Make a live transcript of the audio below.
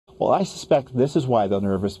Well, I suspect this is why they're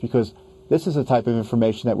nervous, because this is the type of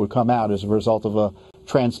information that would come out as a result of a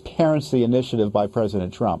transparency initiative by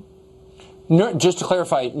President Trump. Just to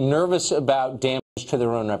clarify, nervous about damage to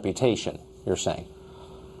their own reputation, you're saying?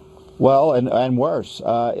 Well, and worse.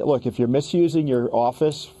 Look, if you're misusing your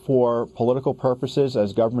office for political purposes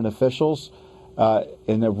as government officials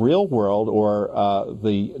in the real world or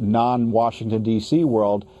the non-Washington, D.C.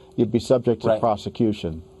 world, you'd be subject to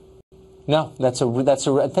prosecution. No,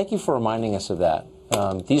 thank you for reminding us of that.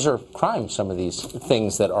 These are crimes, some of these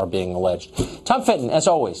things that are being alleged. Tom Fitton, as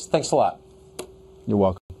always, thanks a lot. You're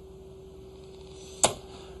welcome.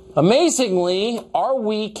 Amazingly, our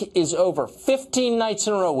week is over. 15 nights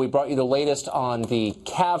in a row, we brought you the latest on the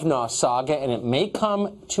Kavanaugh saga, and it may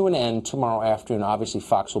come to an end tomorrow afternoon. Obviously,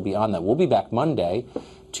 Fox will be on that. We'll be back Monday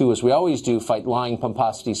to, as we always do, fight lying,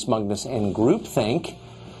 pomposity, smugness, and groupthink.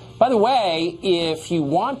 By the way, if you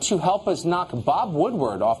want to help us knock Bob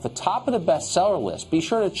Woodward off the top of the bestseller list, be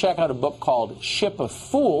sure to check out a book called Ship of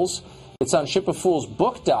Fools. It's on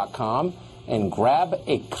shipoffoolsbook.com, and grab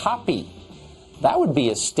a copy. That would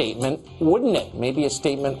be a statement, wouldn't it? Maybe a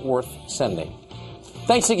statement worth sending.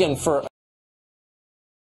 Thanks again for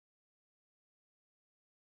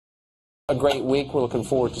a great week. We're looking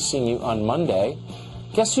forward to seeing you on Monday.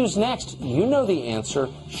 Guess who's next? You know the answer.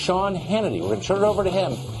 Sean Hannity. We're going to turn it over to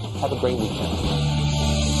him. Have a great weekend.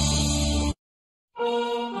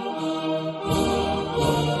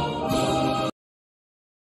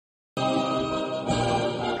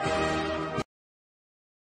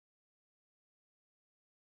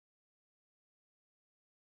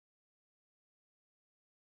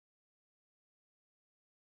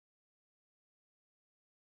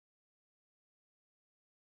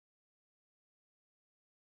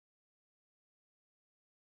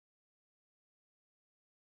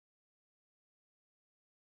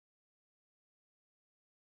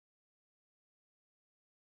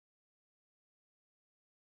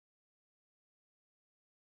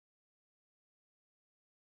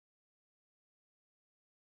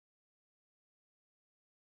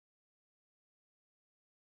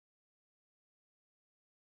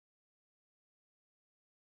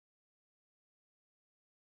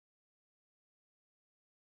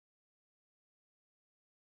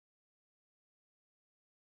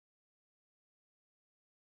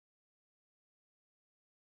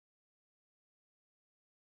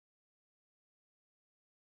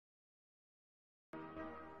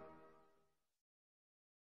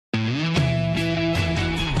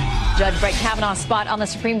 Judge Brett Kavanaugh's spot on the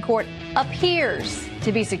Supreme Court appears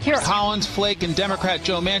to be secure. Collins, Flake, and Democrat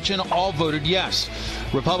Joe Manchin all voted yes.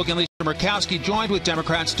 Republican Lisa Murkowski joined with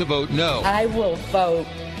Democrats to vote no. I will vote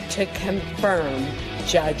to confirm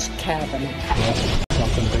Judge Kavanaugh.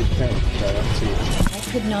 Something big thing. I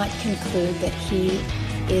could not conclude that he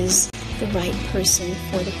is the right person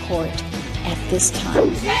for the court at this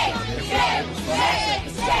time. The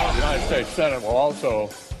United States Senate will also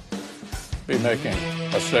be making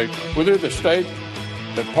a statement. We'll either state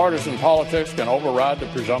that partisan politics can override the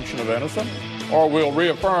presumption of innocence, or we'll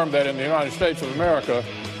reaffirm that in the United States of America,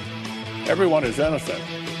 everyone is innocent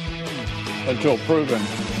until proven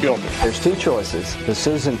guilty. There's two choices, the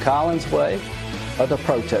Susan Collins way or the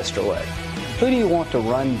protester way. Who do you want to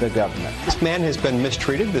run the government? This man has been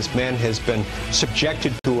mistreated. This man has been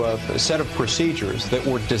subjected to a set of procedures that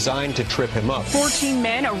were designed to trip him up. 14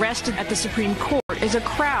 men arrested at the Supreme Court as a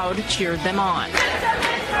crowd cheered them on.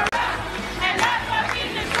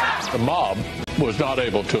 The mob was not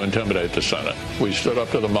able to intimidate the Senate. We stood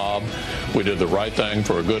up to the mob. We did the right thing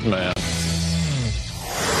for a good man.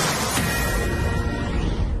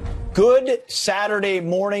 Good Saturday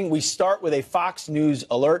morning. We start with a Fox News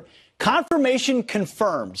alert. Confirmation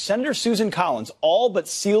confirmed. Senator Susan Collins all but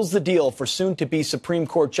seals the deal for soon-to-be Supreme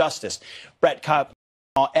Court Justice Brett Kavanaugh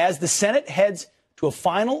as the Senate heads to a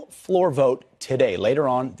final floor vote today, later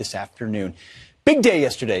on this afternoon. Big day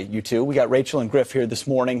yesterday, you two. We got Rachel and Griff here this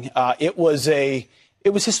morning. It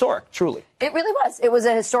was historic, truly. It really was. It was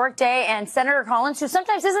a historic day, and Senator Collins, who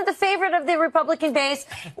sometimes isn't the favorite of the Republican base,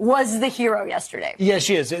 was the hero yesterday. Yes,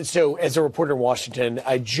 she is. And so, as a reporter in Washington,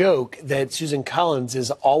 I joke that Susan Collins is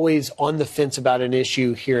always on the fence about an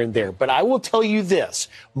issue here and there. But I will tell you this,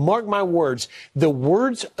 mark my words, the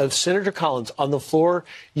words of Senator Collins on the floor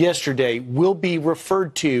yesterday will be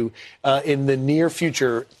referred to in the near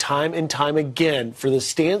future time and time again for the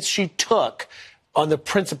stance she took on the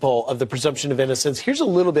principle of the presumption of innocence. Here's a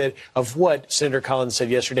little bit of what Senator Collins said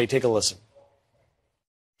yesterday. Take a listen.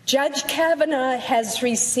 Judge Kavanaugh has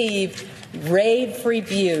received rave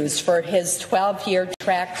reviews for his 12-year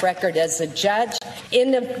track record as a judge.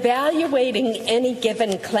 In evaluating any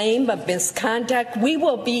given claim of misconduct, we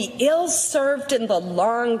will be ill-served in the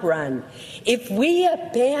long run if we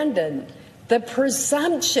abandon the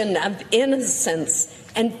presumption of innocence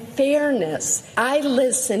and fairness. I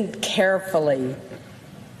listened carefully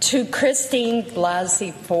to Christine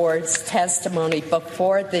Blasey Ford's testimony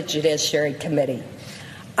before the Judiciary Committee.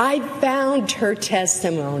 I found her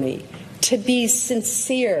testimony to be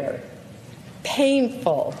sincere,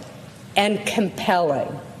 painful, and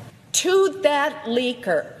compelling. To that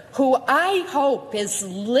leaker, who I hope is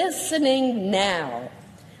listening now,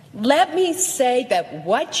 let me say that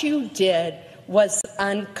what you did was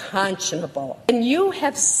unconscionable, and you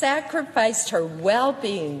have sacrificed her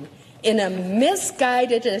well-being in a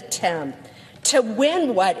misguided attempt to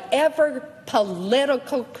win whatever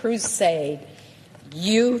political crusade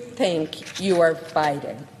you think you are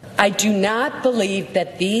fighting. I do not believe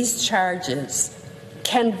that these charges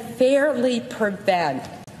can fairly prevent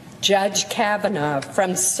Judge Kavanaugh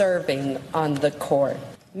from serving on the court.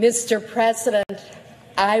 Mr. President,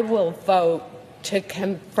 I will vote to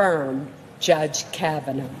confirm Judge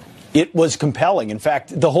Kavanaugh. It was compelling. In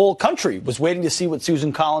fact, the whole country was waiting to see what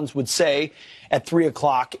Susan Collins would say at 3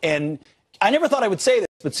 o'clock. And I never thought I would say this,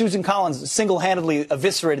 but Susan Collins single-handedly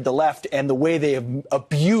eviscerated the left and the way they have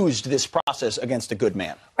abused this process against a good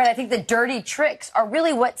man. Right. I think the dirty tricks are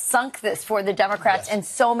really what sunk this for the Democrats in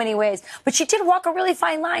so many ways. But she did walk a really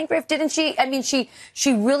fine line, Griff, didn't she? I mean, she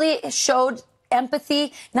really showed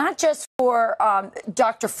empathy, not just for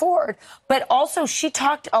Dr. Ford, but also she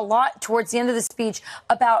talked a lot towards the end of the speech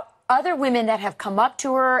about other women that have come up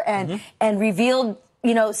to her and revealed,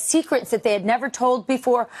 you know, secrets that they had never told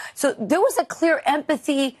before. So there was a clear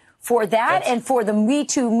empathy for that and for the Me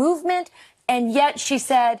Too movement. And yet she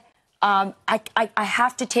said, I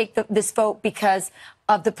have to take this vote because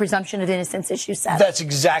of the presumption of innocence issue set. That's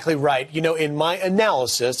exactly right. You know, in my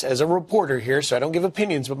analysis as a reporter here, so I don't give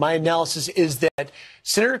opinions, but my analysis is that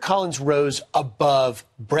Senator Collins rose above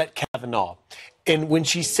Brett Kavanaugh. And when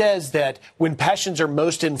she says that when passions are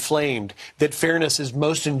most inflamed, that fairness is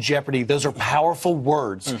most in jeopardy, those are powerful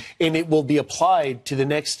words. And it will be applied to the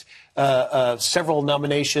next several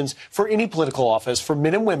nominations for any political office for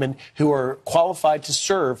men and women who are qualified to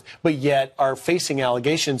serve, but yet are facing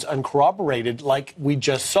allegations uncorroborated like we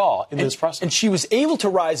just saw in this process. And she was able to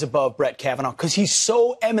rise above Brett Kavanaugh because he's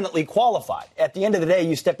so eminently qualified. At the end of the day,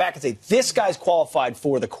 you step back and say, this guy's qualified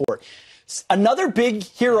for the court. Another big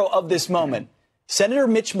hero of this moment, Senator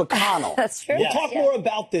Mitch McConnell. That's true. We'll talk more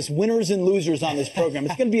about this, winners and losers on this program.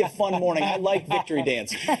 It's going to be a fun morning. I like victory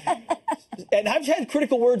dance. And I've had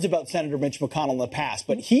critical words about Senator Mitch McConnell in the past,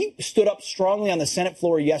 but he stood up strongly on the Senate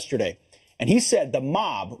floor yesterday, and he said the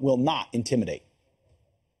mob will not intimidate.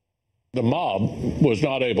 The mob was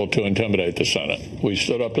not able to intimidate the Senate. We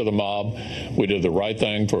stood up to the mob. We did the right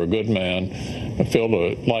thing for a good man. I filled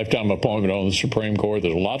a lifetime appointment on the Supreme Court.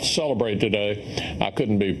 There's a lot to celebrate today. I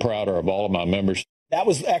couldn't be prouder of all of my members. That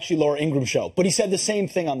was actually Laura Ingram's show, but he said the same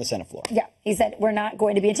thing on the Senate floor. Yeah, he said we're not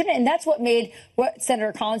going to be intimidated. And that's what made what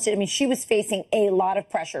Senator Collins did. I mean, she was facing a lot of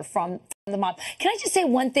pressure from the mob. Can I just say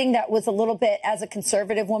one thing that was a little bit, as a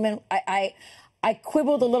conservative woman, I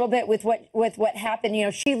quibbled a little bit with what happened. You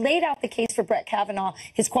know, she laid out the case for Brett Kavanaugh,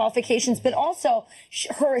 his qualifications, but also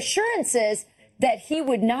her assurances that he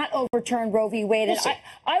would not overturn Roe v. Wade. And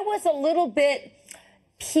I was a little bit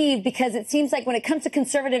peeved because it seems like when it comes to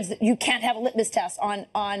conservatives, you can't have a litmus test on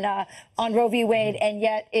Roe v. Wade, and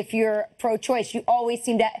yet if you're pro-choice, you always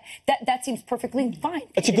seem that seems perfectly fine.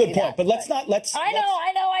 That's a good point, but let's. I know.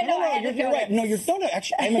 No, you're right. No,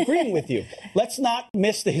 actually, I'm agreeing with you. Let's not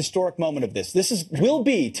miss the historic moment of this. This will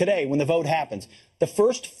be today when the vote happens, the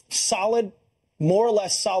first solid, more or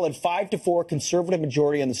less solid 5-4 conservative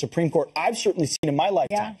majority on the Supreme Court I've certainly seen in my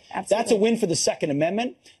lifetime. Yeah, absolutely. That's a win for the Second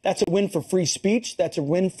Amendment. That's a win for free speech. That's a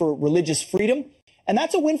win for religious freedom. And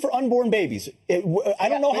that's a win for unborn babies. I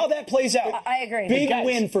don't know how that plays out. I agree. Big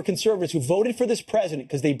win for conservatives who voted for this president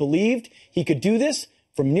because they believed he could do this,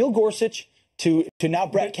 from Neil Gorsuch to now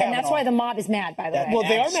Brett Kavanaugh. And that's why the mob is mad, by the way. Well,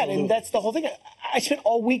 they are mad, and that's the whole thing. I spent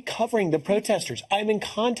all week covering the protesters. I'm in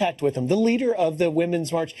contact with them. The leader of the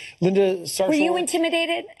Women's March, Linda Sarsour. Were you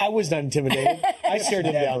intimidated? I was not intimidated. I stared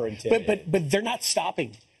them down. But they're not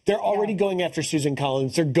stopping. They're already going after Susan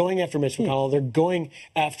Collins. They're going after Mitch McConnell. They're going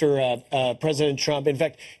after President Trump. In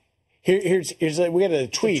fact, here's we got a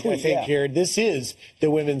tweet I think here. This is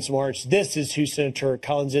the Women's March. This is who Senator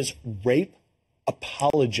Collins is. Rape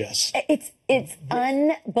apologist. It's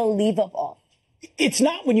unbelievable. It's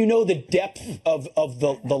not when you know the depth of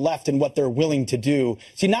the left and what they're willing to do.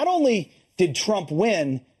 See, not only did Trump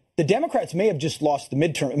win, the Democrats may have just lost the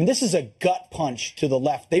midterm. I mean, this is a gut punch to the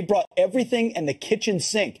left. They brought everything and the kitchen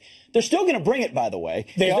sink. They're still going to bring it, by the way.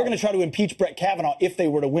 They're going to try to impeach Brett Kavanaugh if they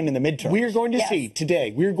were to win in the midterm. We are going to see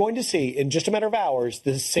today, we're going to see in just a matter of hours,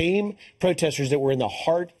 the same protesters that were in the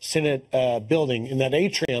Hart Senate building in that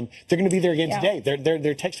atrium, they're going to be there again today.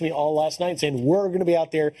 They're texting me all last night saying, we're going to be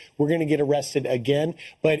out there, we're going to get arrested again.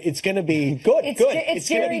 But it's going to be good. It's going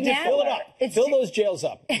to be Jerry fill it Nadler. up. Fill those jails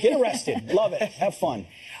up. Get arrested. Love it. Have fun.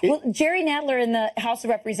 Well, Jerry Nadler in the House of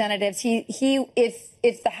Representatives,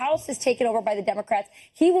 if the House is taken over by the Democrats,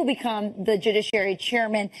 he will become the Judiciary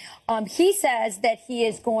Chairman. He says that he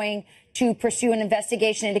is going to pursue an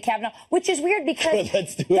investigation into Kavanaugh, which is weird because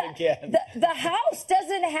let's do it again. The House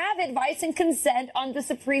doesn't have advice and consent on the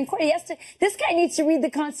Supreme Court. This guy needs to read the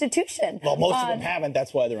Constitution. Well, most of them haven't.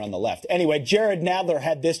 That's why they're on the left. Anyway, Jared Nadler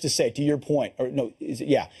had this to say, to your point, or no,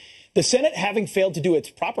 the Senate, having failed to do its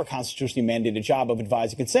proper constitutionally mandated job of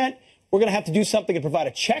advising consent, we're going to have to do something to provide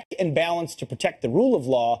a check and balance to protect the rule of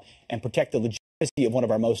law and protect the legitimacy of one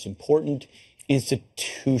of our most important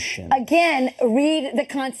institutions. Again, read the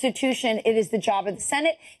Constitution. It is the job of the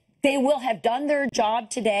Senate. They will have done their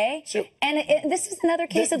job today. And this is another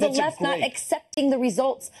case of the left not accepting the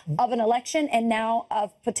results of an election and now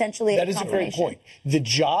of potentially That is a great point. The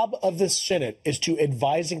job of the Senate is to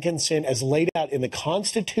advise and consent as laid out in the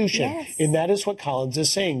Constitution. Yes. And that is what Collins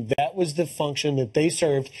is saying. That was the function that they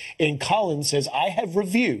served. And Collins says, I have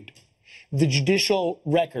reviewed the judicial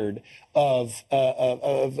record of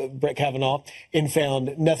Brett Kavanaugh and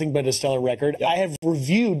found nothing but a stellar record. Yep. I have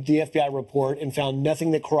reviewed the FBI report and found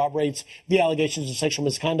nothing that corroborates the allegations of sexual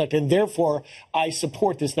misconduct, and therefore I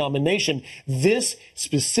support this nomination. This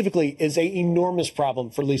specifically is an enormous problem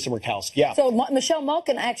for Lisa Murkowski. Yeah. So Michelle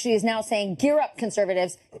Malkin actually is now saying, gear up,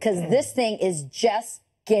 conservatives, because this thing is just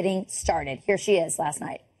getting started. Here she is last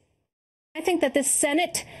night. I think that the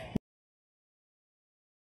Senate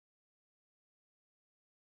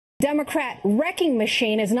Democrat wrecking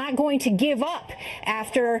machine is not going to give up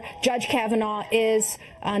after Judge Kavanaugh is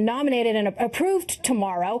nominated and approved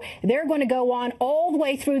tomorrow. They're going to go on all the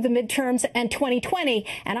way through the midterms and 2020.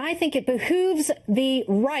 And I think it behooves the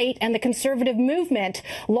right and the conservative movement,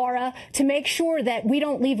 Laura, to make sure that we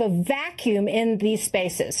don't leave a vacuum in these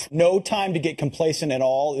spaces. No time to get complacent at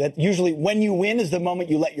all. That usually when you win is the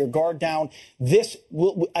moment you let your guard down.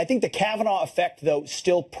 I think the Kavanaugh effect, though,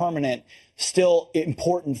 still permanent, still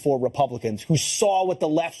important for Republicans who saw what the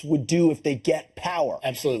left would do if they get power.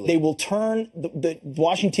 Absolutely. They will turn the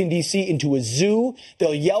Washington, D.C. into a zoo.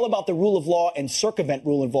 They'll yell about the rule of law and circumvent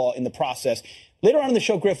rule of law in the process. Later on in the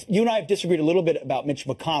show, Griff, you and I have disagreed a little bit about Mitch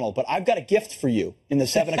McConnell, but I've got a gift for you in the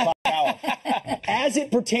 7 o'clock hour as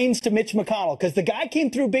it pertains to Mitch McConnell, because the guy came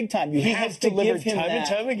through big time. He has delivered time and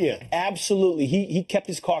time again. Absolutely. He kept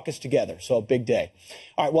his caucus together. So a big day.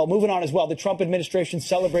 All right. Well, moving on as well. The Trump administration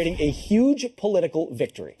celebrating a huge political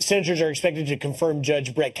victory. Senators are expected to confirm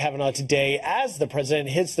Judge Brett Kavanaugh today as the president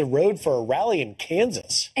hits the road for a rally in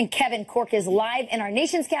Kansas. And Kevin Corke is live in our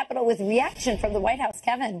nation's capital with reaction from the White House.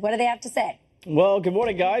 Kevin, what do they have to say? Well, good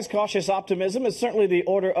morning, guys. Cautious optimism is certainly the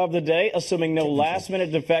order of the day, assuming no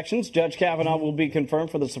last-minute defections. Judge Kavanaugh will be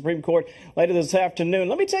confirmed for the Supreme Court later this afternoon.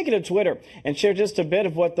 Let me take you to Twitter and share just a bit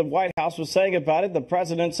of what the White House was saying about it. The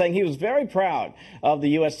president saying he was very proud of the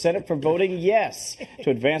U.S. Senate for voting yes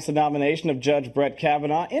to advance the nomination of Judge Brett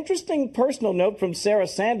Kavanaugh. Interesting personal note from Sarah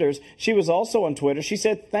Sanders. She was also on Twitter. She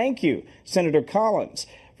said, "Thank you, Senator Collins,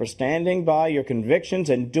 for standing by your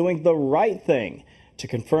convictions and doing the right thing to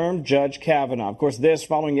confirm Judge Kavanaugh." Of course, this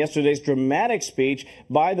following yesterday's dramatic speech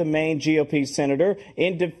by the Maine GOP senator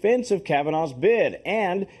in defense of Kavanaugh's bid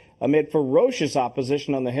and amid ferocious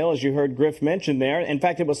opposition on the Hill, as you heard Griff mention there. In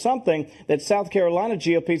fact, it was something that South Carolina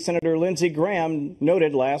GOP Senator Lindsey Graham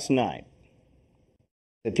noted last night.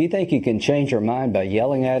 If you think you can change her mind by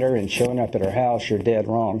yelling at her and showing up at her house, you're dead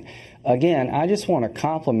wrong. Again, I just want to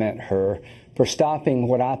compliment her for stopping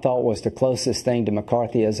what I thought was the closest thing to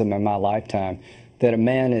McCarthyism in my lifetime. That a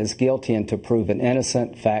man is guilty until proven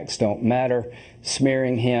innocent. Facts don't matter.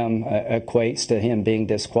 Smearing him equates to him being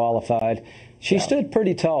disqualified. She stood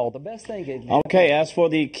pretty tall. The best thing... Okay, as for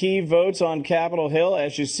the key votes on Capitol Hill,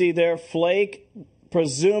 as you see there, Flake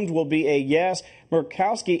presumed will be a yes.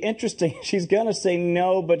 Murkowski, interesting, she's going to say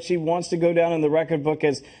no, but she wants to go down in the record book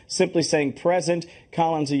as simply saying present.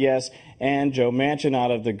 Collins a yes. And Joe Manchin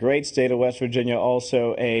out of the great state of West Virginia,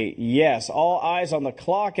 also a yes. All eyes on the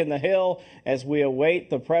clock in the Hill as we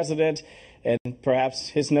await the president and perhaps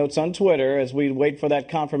his notes on Twitter as we wait for that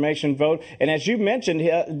confirmation vote. And as you mentioned,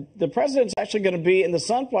 the president's actually going to be in the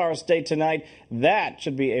Sunflower State tonight. That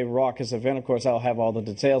should be a raucous event. Of course, I'll have all the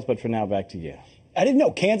details, but for now, back to you. I didn't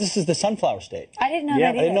know Kansas is the Sunflower State. I didn't know that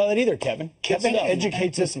either. I didn't know that either, Kevin. Kevin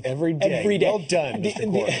educates us every day. Every day. Well done,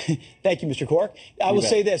 Mr. Cork. Thank you, Mr. Cork. I will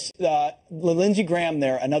say this. Lindsey Graham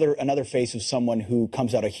there, another face of someone who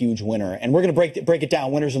comes out a huge winner. And we're going to break it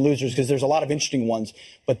down, winners and losers, because there's a lot of interesting ones.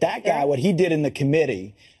 But that guy, what he did in the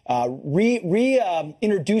committee,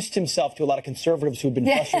 introduced himself to a lot of conservatives who had been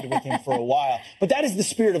frustrated with him for a while. But that is the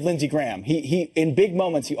spirit of Lindsey Graham. He in big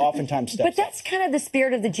moments, he oftentimes steps But that's kind of the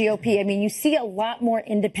spirit of the GOP. I mean, you see a lot more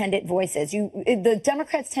independent voices. The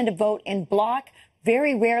Democrats tend to vote in bloc.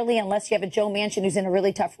 Very rarely, unless you have a Joe Manchin who's in a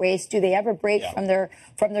really tough race, do they ever break from their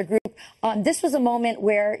group. This was a moment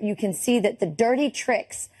where you can see that the dirty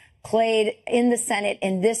tricks played in the Senate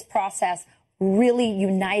in this process really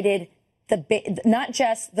united not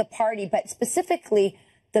just the party, but specifically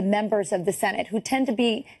the members of the Senate, who tend to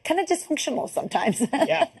be kind of dysfunctional sometimes.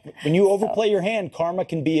 Yeah. When you overplay your hand, karma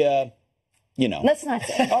can be Let's not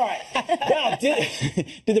say. All right. Well,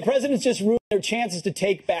 did the presidents just ruin their chances to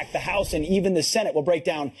take back the House and even the Senate? We'll break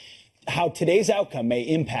down how today's outcome may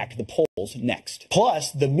impact the polls next.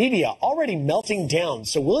 Plus, the media already melting down.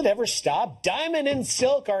 So will it ever stop? Diamond and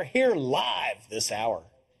Silk are here live this hour.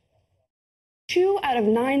 2 out of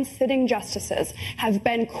 9 sitting justices have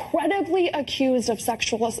been credibly accused of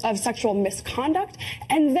sexual misconduct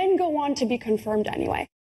and then go on to be confirmed anyway.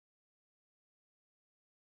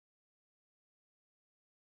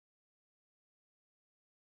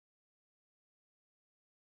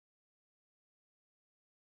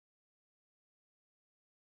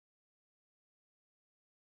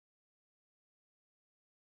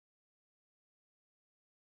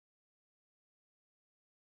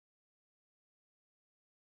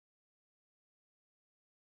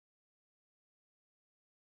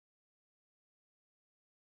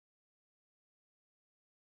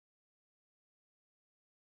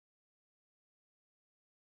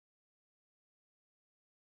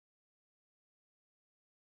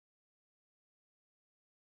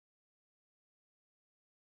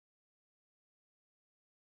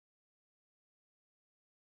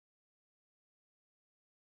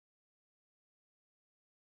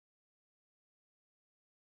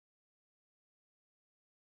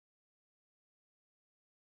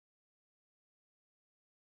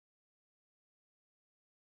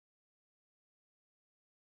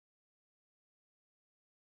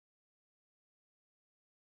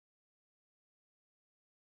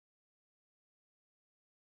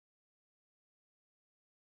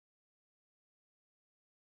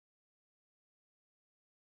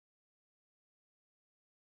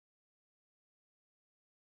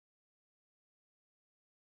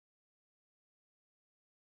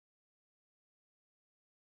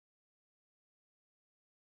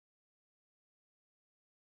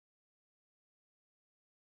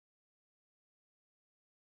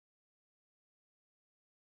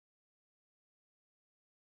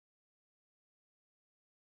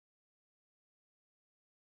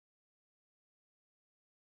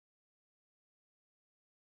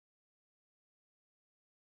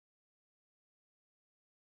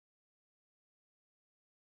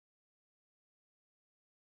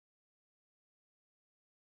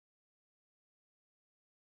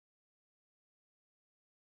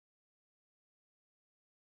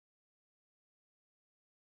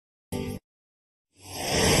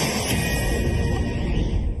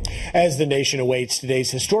 As the nation awaits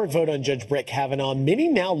today's historic vote on Judge Brett Kavanaugh, many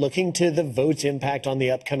now looking to the vote's impact on the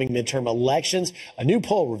upcoming midterm elections. A new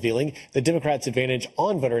poll revealing the Democrats' advantage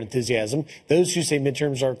on voter enthusiasm. Those who say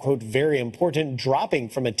midterms are, quote, very important, dropping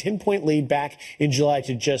from a 10-point lead back in July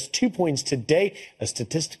to just 2 points today, a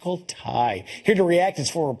statistical tie. Here to react is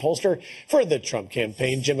former pollster for the Trump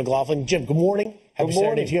campaign, Jim McLaughlin. Jim, good morning. Happy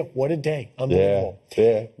Saturday to you. What a day. Unbelievable.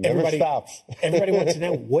 Yeah, never stops. Everybody wants to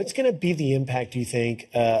know, what's going to be the impact, do you think,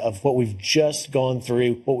 of what we've just gone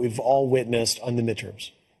through, what we've all witnessed on the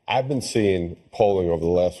midterms? I've been seeing polling over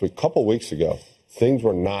the last week. A couple weeks ago, things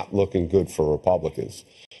were not looking good for Republicans.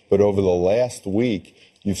 But over the last week,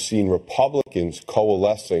 you've seen Republicans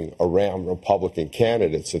coalescing around Republican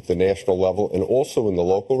candidates at the national level and also in the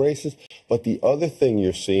local races. But the other thing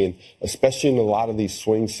you're seeing, especially in a lot of these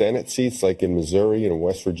swing Senate seats, like in Missouri and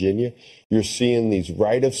West Virginia, you're seeing these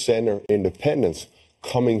right-of-center independents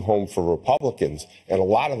coming home for Republicans. And a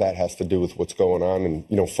lot of that has to do with what's going on.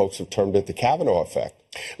 And, folks have termed it the Kavanaugh effect.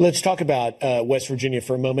 Let's talk about West Virginia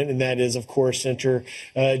for a moment, and that is, of course, Senator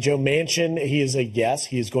Joe Manchin. He is a yes.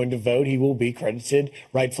 He is going to vote. He will be credited,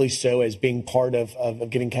 rightfully so, as being part of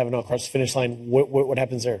getting Kavanaugh across the finish line. What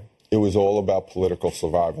happens there? It was all about political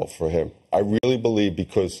survival for him. I really believe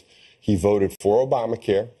because he voted for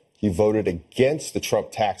Obamacare, he voted against the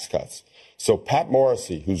Trump tax cuts. So Pat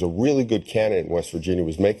Morrissey, who's a really good candidate in West Virginia,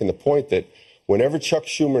 was making the point that whenever Chuck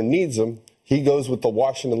Schumer needs him, he goes with the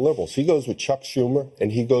Washington liberals. He goes with Chuck Schumer,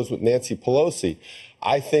 and he goes with Nancy Pelosi.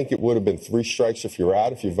 I think it would have been 3 strikes if you're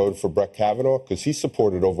out if you voted for Brett Kavanaugh, because he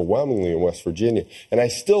supported overwhelmingly in West Virginia. And I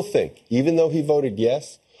still think, even though he voted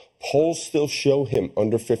yes, polls still show him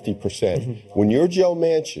under 50%. When you're Joe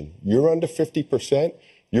Manchin, you're under 50%,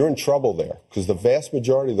 you're in trouble there, because the vast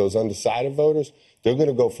majority of those undecided voters, they're going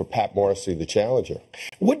to go for Pat Morrissey, the challenger.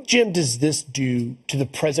 What, Jim, does this do to the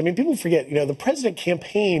president? I mean, people forget, the president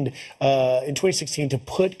campaigned in 2016 to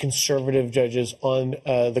put conservative judges on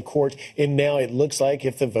the court. And now it looks like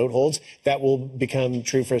if the vote holds, that will become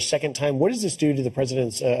true for a second time. What does this do to the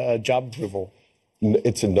president's job approval?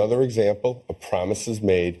 It's another example of promises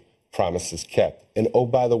made, promises kept. And oh,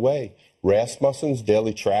 by the way, Rasmussen's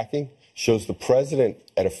daily tracking shows the president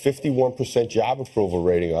at a 51% job approval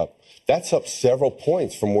rating up. That's up several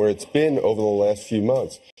points from where it's been over the last few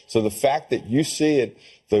months. So the fact that you see it,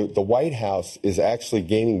 the White House is actually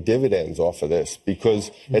gaining dividends off of this,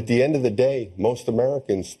 because at the end of the day, most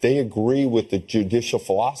Americans, they agree with the judicial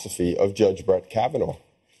philosophy of Judge Brett Kavanaugh.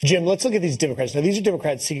 Jim, let's look at these Democrats. Now, these are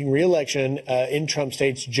Democrats seeking re-election in Trump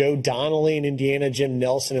states. Joe Donnelly in Indiana, Jim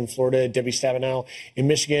Nelson in Florida, Debbie Stabenow in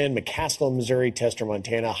Michigan, McCaskill in Missouri, Tester,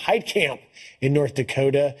 Montana, Heitkamp in North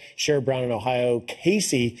Dakota, Sherrod Brown in Ohio,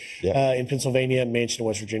 Casey in Pennsylvania, Manchin in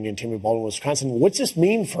West Virginia, and Tammy Baldwin in Wisconsin. What's this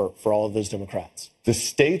mean for all of those Democrats? The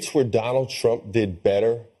states where Donald Trump did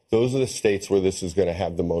better, those are the states where this is going to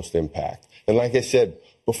have the most impact. And like I said,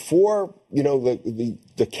 before,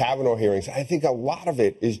 the Kavanaugh hearings, I think a lot of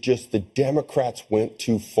it is just the Democrats went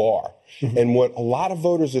too far. And what a lot of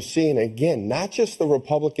voters are seeing, again, not just the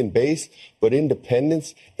Republican base, but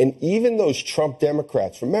independents and even those Trump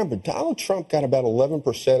Democrats. Remember, Donald Trump got about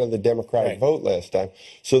 11% of the Democratic vote last time.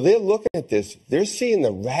 So they're looking at this. They're seeing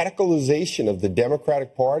the radicalization of the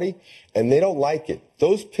Democratic Party, and they don't like it.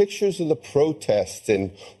 Those pictures of the protests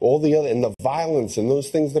and all the other, and the violence and those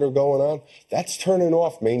things that are going on, that's turning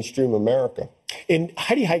off mainstream America. And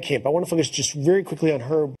Heidi Heitkamp, I want to focus just very quickly on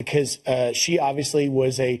her, because she obviously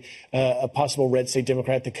was a possible red state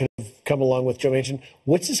Democrat that could have come along with Joe Manchin.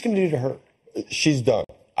 What's this going to do to her? She's done.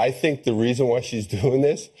 I think the reason why she's doing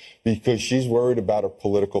this, because she's worried about her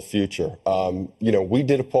political future. We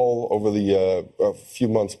did a poll over a few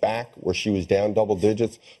months back where she was down double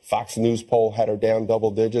digits. Fox News poll had her down double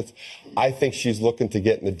digits. I think she's looking to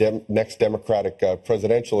get in the next Democratic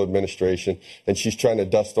presidential administration, and she's trying to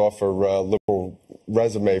dust off her liberal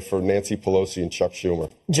resume for Nancy Pelosi and Chuck Schumer.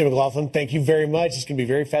 Jim McLaughlin, thank you very much. It's going to be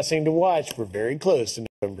very fascinating to watch. We're very close to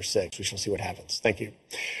November 6th. We shall see what happens. Thank you.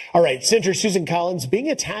 All right, Senator Susan Collins being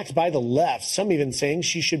attacked by the left, some even saying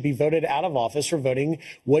she should be voted out of office for voting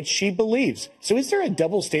what she believes. So is there a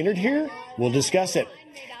double standard here? We'll discuss it.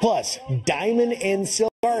 Plus, Diamond and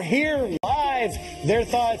Silk are here live. Their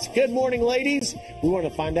thoughts. Good morning, ladies. We want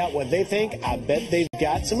to find out what they think. I bet they've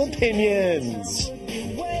got some opinions.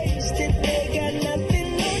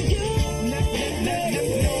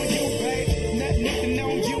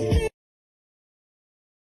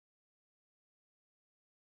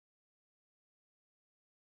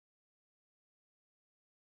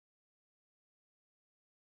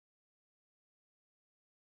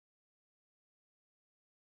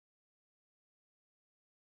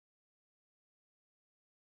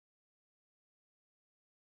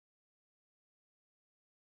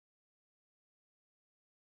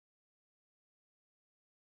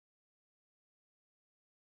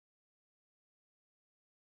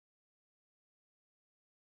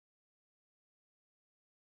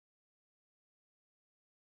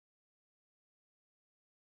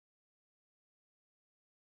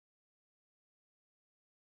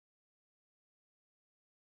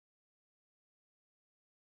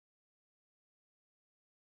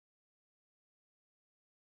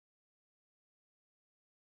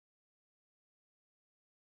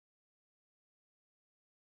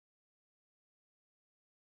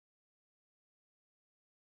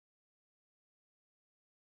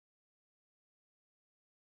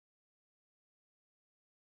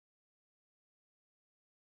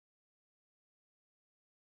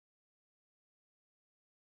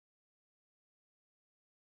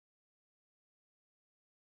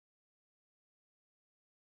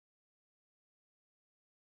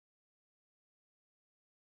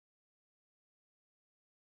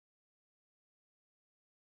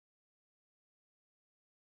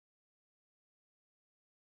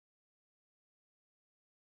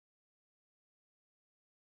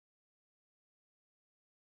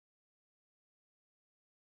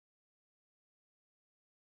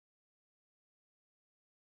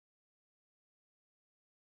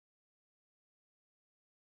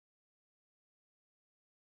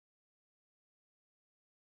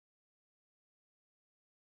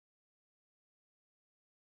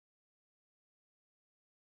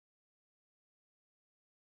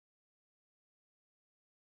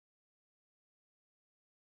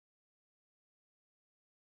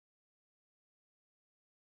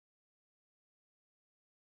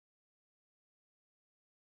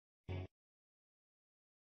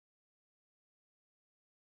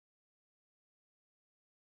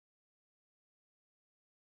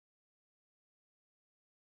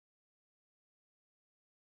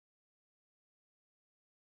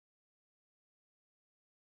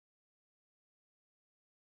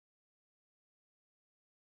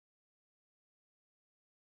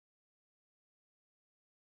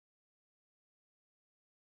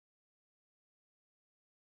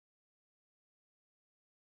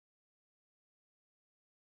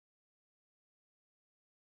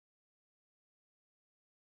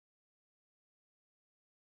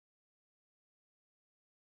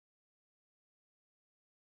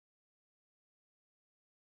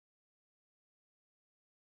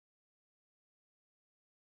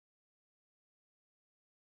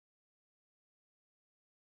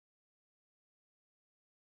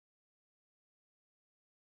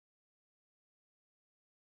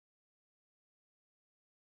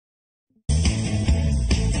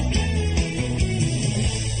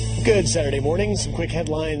 Good Saturday morning. Some quick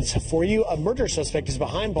headlines for you. A murder suspect is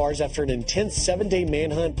behind bars after an intense 7-day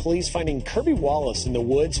manhunt. Police finding Kirby Wallace in the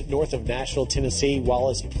woods north of Nashville, Tennessee.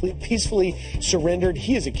 Wallace peacefully surrendered.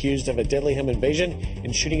 He is accused of a deadly home invasion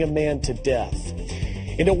and shooting a man to death.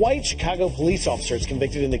 And a white Chicago police officer is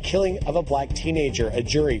convicted in the killing of a black teenager. A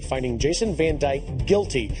jury finding Jason Van Dyke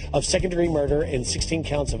guilty of second-degree murder and 16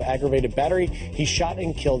 counts of aggravated battery. He shot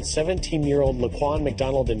and killed 17-year-old Laquan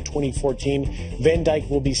McDonald in 2014. Van Dyke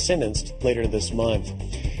will be sentenced later this month.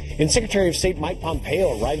 And Secretary of State Mike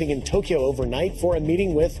Pompeo arriving in Tokyo overnight for a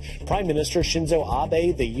meeting with Prime Minister Shinzo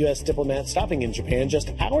Abe, the U.S. diplomat stopping in Japan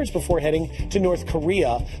just hours before heading to North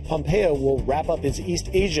Korea. Pompeo will wrap up his East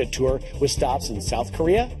Asia tour with stops in South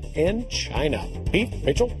Korea and China. Pete,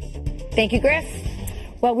 Rachel? Thank you, Griff.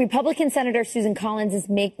 Well, Republican Senator Susan Collins is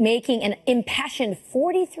making an impassioned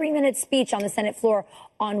 43-minute speech on the Senate floor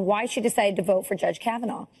on why she decided to vote for Judge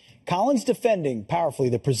Kavanaugh. Collins defending powerfully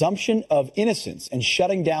the presumption of innocence and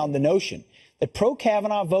shutting down the notion that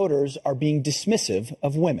pro-Kavanaugh voters are being dismissive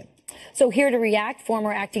of women. So here to react,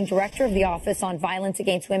 former acting director of the Office on Violence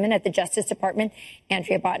Against Women at the Justice Department,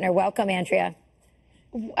 Andrea Botner. Welcome, Andrea.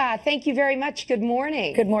 Thank you very much. Good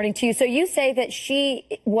morning. Good morning to you. So you say that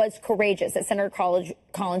she was courageous, that Senator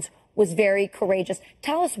Collins was very courageous.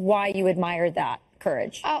 Tell us why you admired that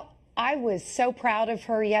courage. I was so proud of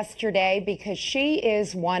her yesterday because she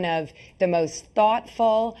is one of the most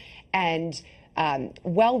thoughtful and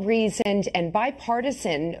well-reasoned and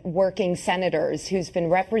bipartisan working senators who's been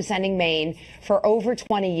representing Maine for over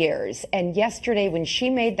 20 years. And yesterday, when she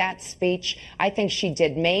made that speech, I think she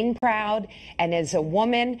did Maine proud. And as a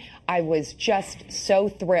woman, I was just so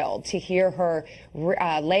thrilled to hear her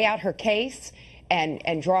lay out her case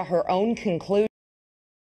and draw her own conclusion.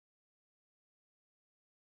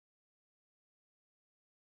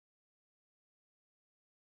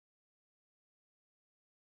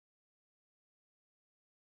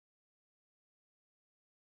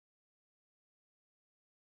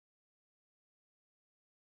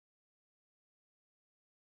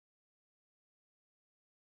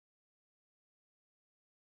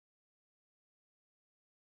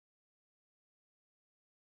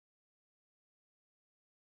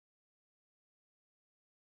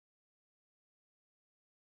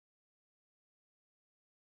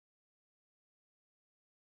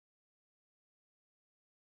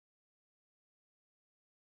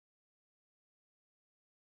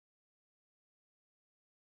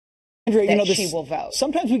 Andrea, she will vote.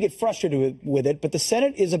 Sometimes we get frustrated with it, but the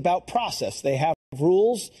Senate is about process. They have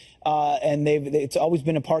rules, and it's always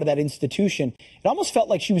been a part of that institution. It almost felt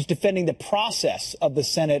like she was defending the process of the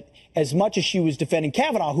Senate as much as she was defending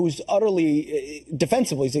Kavanaugh, who's utterly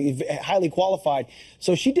defensively highly qualified.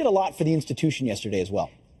 So she did a lot for the institution yesterday as well.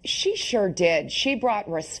 She sure did. She brought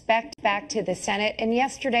respect back to the Senate. And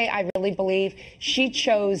yesterday, I really believe she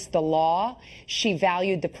chose the law. She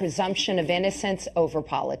valued the presumption of innocence over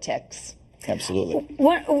politics. Absolutely.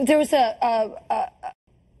 There was a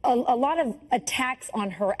lot of attacks on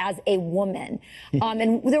her as a woman.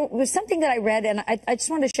 And there was something that I read, and I just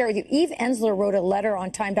wanted to share with you. Eve Ensler wrote a letter on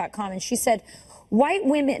Time.com, and she said, white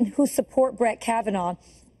women who support Brett Kavanaugh,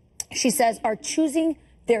 she says, are choosing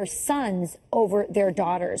their sons over their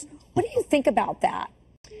daughters. What do you think about that?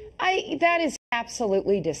 That is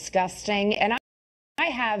absolutely disgusting. And I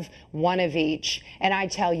have one of each. And I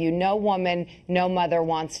tell you, no woman, no mother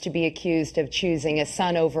wants to be accused of choosing a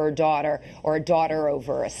son over a daughter or a daughter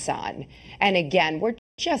over a son. And again, we're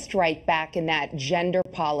just right back in that gender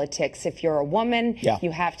politics. If you're a woman,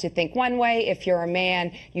 you have to think one way. If you're a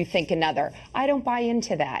man, you think another. I don't buy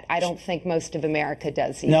into that. I don't think most of America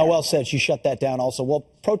does either. No, well said. She shut that down also. Well,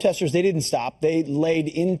 protesters, they didn't stop. They laid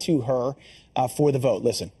into her for the vote.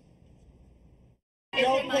 Listen.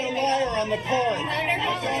 Don't put a liar on the court. Don't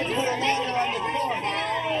put a liar on the court.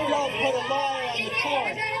 Don't put a liar on the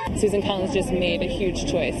court. Susan Collins just made a huge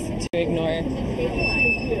choice to ignore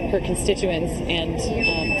her constituents and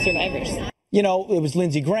survivors. You know, it was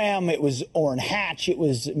Lindsey Graham, it was Orrin Hatch, it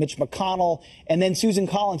was Mitch McConnell, and then Susan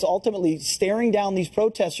Collins ultimately staring down these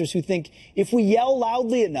protesters who think if we yell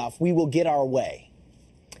loudly enough, we will get our way.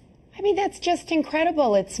 I mean, that's just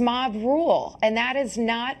incredible. It's mob rule, and that is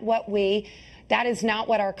not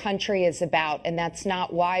what our country is about, and that's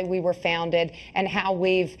not why we were founded and how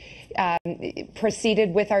we've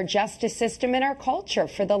proceeded with our justice system and our culture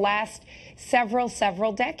for the last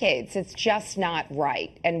several decades. It's just not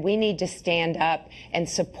right, and we need to stand up and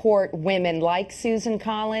support women like Susan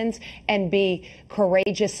Collins and be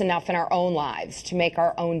courageous enough in our own lives to make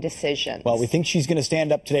our own decisions. Well, we think she's going to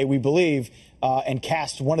stand up today, we believe, and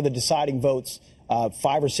cast one of the deciding votes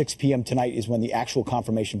 5 or 6 p.m. tonight is when the actual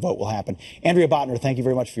confirmation vote will happen. Andrea Botner, thank you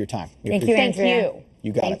very much for your time. Thank you, Andrea.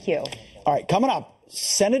 You got it. Thank you. All right, coming up,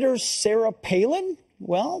 Senator Sarah Palin.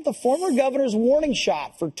 Well, the former governor's warning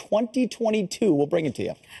shot for 2022. We'll bring it to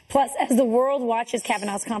you. Plus, as the world watches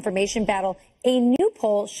Kavanaugh's confirmation battle, a new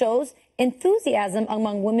poll shows enthusiasm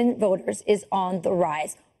among women voters is on the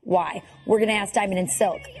rise. Why? We're going to ask Diamond and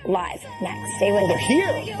Silk live next. Stay with us. They're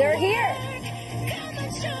here. They're here.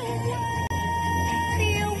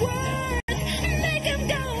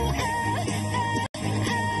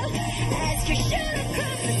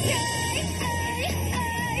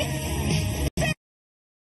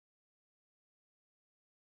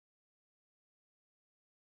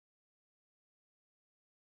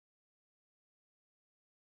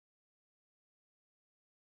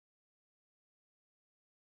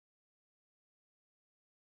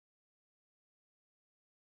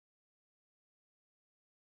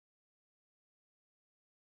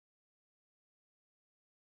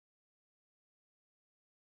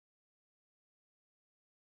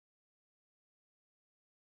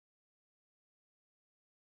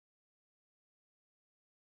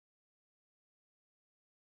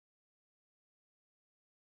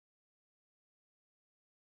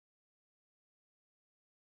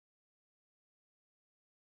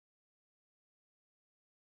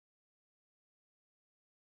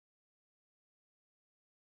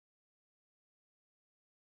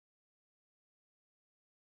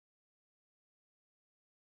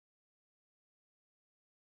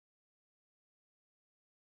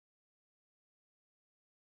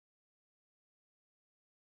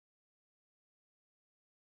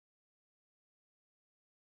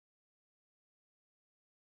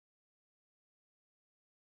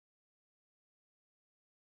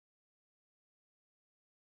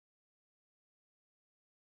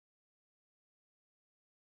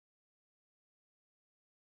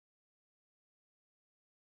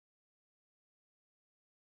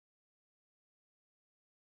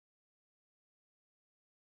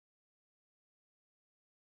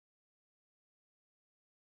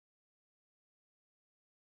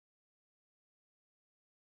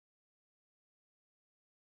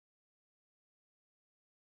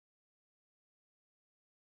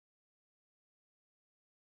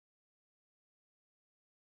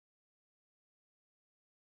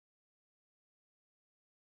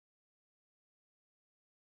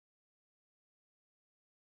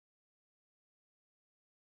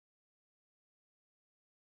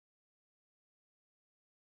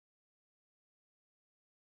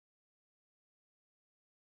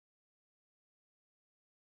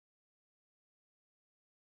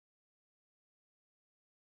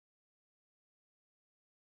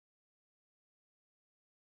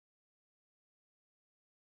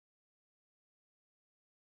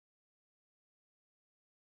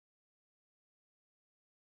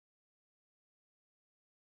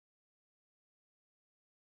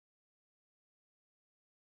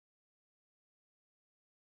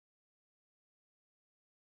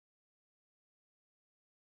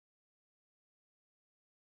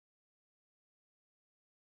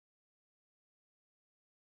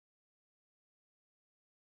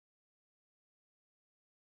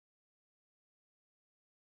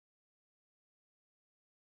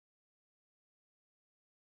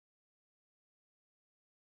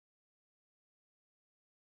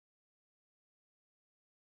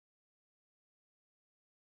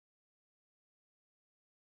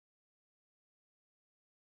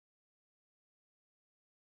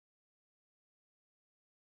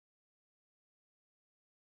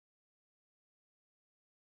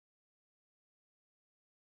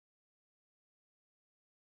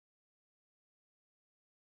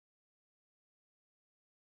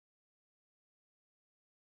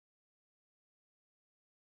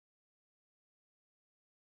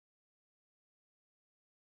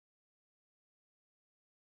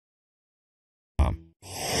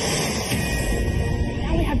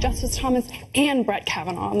 Now we have Justice Thomas and Brett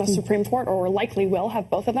Kavanaugh on the Supreme Court, or likely will have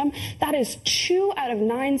both of them. That is 2 out of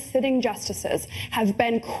 9 sitting justices have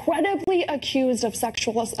been credibly accused of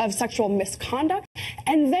sexual misconduct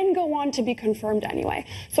and then go on to be confirmed anyway.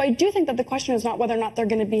 So I do think that the question is not whether or not they're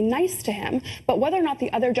going to be nice to him, but whether or not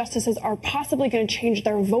the other justices are possibly going to change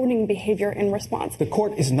their voting behavior in response. The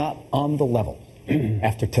court is not on the level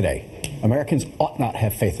after today. Americans ought not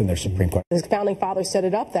have faith in their Supreme Court. The founding fathers set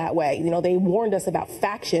it up that way. You know, they warned us about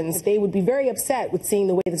factions. They would be very upset with seeing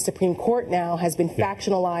the way the Supreme Court now has been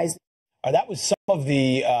factionalized. That was some of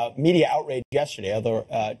the media outrage yesterday,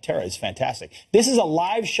 although Tara is fantastic. This is a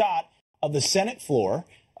live shot of the Senate floor.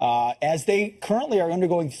 as they currently are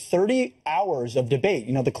undergoing 30 hours of debate.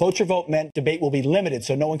 You know, the cloture vote meant debate will be limited,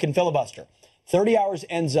 so no one can filibuster. 30 hours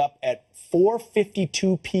ends up at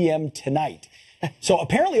 4:52 p.m. tonight. So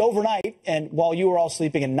apparently overnight, and while you were all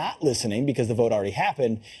sleeping and not listening because the vote already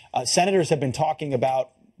happened, senators have been talking about,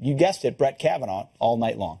 you guessed it, Brett Kavanaugh all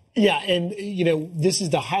night long. Yeah, and, you know, this is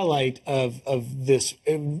the highlight of this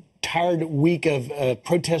tired week of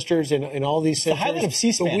protesters and all these senators. The highlight of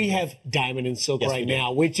C-SPAN. But we have Diamond and Silk Yes, right we do.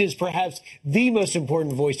 now, which is perhaps the most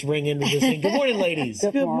important voice to bring into this thing. Good morning, ladies.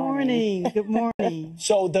 Good morning. Good morning.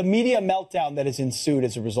 So the media meltdown that has ensued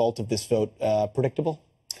as a result of this vote, predictable?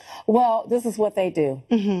 Well, this is what they do.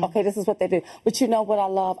 Okay, this is what they do. But you know what I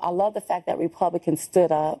love? I love the fact that Republicans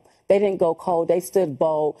stood up. They didn't go cold. They stood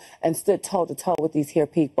bold and stood toe-to-toe with these here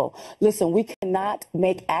people. Listen, we cannot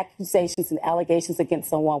make accusations and allegations against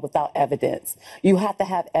someone without evidence. You have to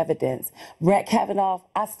have evidence. Brett Kavanaugh,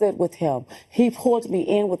 I stood with him. He pulled me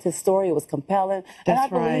in with his story. It was compelling, and I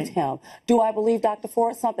believed him. Do I believe Dr.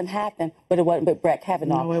 Ford? Something happened, but it wasn't with Brett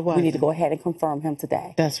Kavanaugh. No, it We need to wasn't. go ahead and confirm him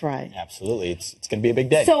today. That's right. Absolutely. It's going to be a big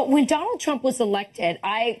day. So when Donald Trump was elected,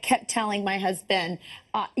 I kept telling my husband,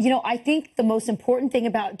 you know, I think the most important thing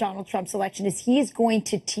about Donald Trump's election is he is going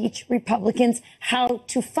to teach Republicans how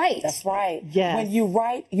to fight. That's right. Yes. When you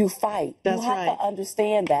write, you fight. That's you have right. to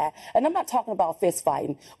understand that. And I'm not talking about fist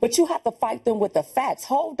fighting, but you have to fight them with the facts.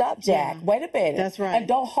 Hold up, Jack. Yeah. Wait a minute. That's right. And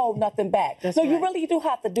don't hold nothing back. That's no, you right. really do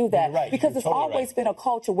have to do that. You're right. Because You're it's totally always right. been a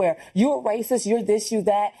culture where you're racist, you're this, you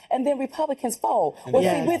that, and then Republicans fold. Well,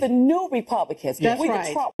 Yes. see, we're the new Republicans. That's we're right.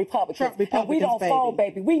 the Trump Republicans. Trump And we Republicans, don't fold,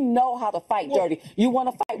 baby. We know how to fight dirty. You want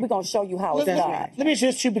to fight, we're going to show you how it's That's done. right. Let me ask you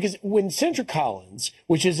this, too, because when Senator Collins,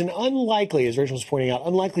 which is an unlikely, as Rachel was pointing out,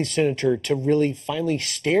 unlikely senator to really finally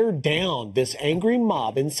stare down this angry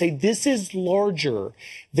mob and say this is larger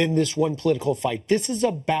than this one political fight. This is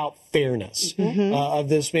about fairness of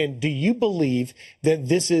this man. Do you believe that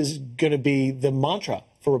this is going to be the mantra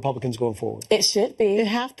for Republicans going forward? It should be. It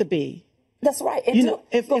have to be. That's right. You know,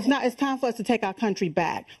 if not, it's time for us to take our country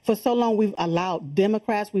back. For so long, we've allowed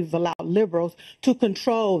Democrats, we've allowed liberals to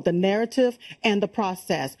control the narrative and the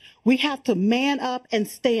process. We have to man up and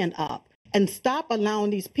stand up and stop allowing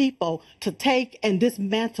these people to take and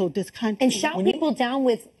dismantle this country. And shout people down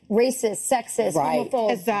with racist, sexist,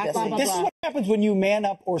 homophobic. Exactly. Blah, blah, This is blah. what happens when you man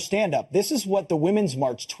up or stand up. This is what the Women's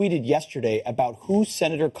March tweeted yesterday about who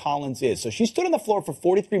Senator Collins is. So she stood on the floor for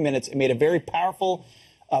 43 minutes and made a very powerful,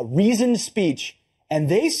 reasoned speech. And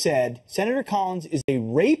they said Senator Collins is a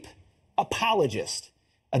rape apologist.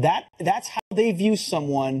 That's how they view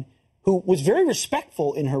someone who was very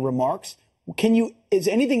respectful in her remarks. Is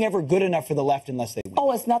anything ever good enough for the left unless they win?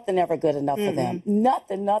 Oh, it's nothing ever good enough for them.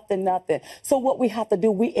 Nothing, nothing, nothing. So what we have to do,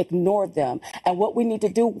 we ignore them. And what we need to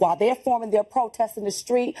do while they're forming their protest in the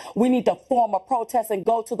street, we need to form a protest and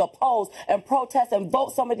go to the polls and protest and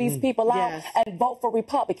vote some of these people out and vote for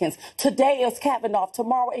Republicans. Today is Kavanaugh.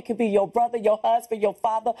 Tomorrow it could be your brother, your husband, your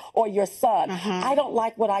father, or your son. I don't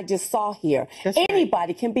like what I just saw here.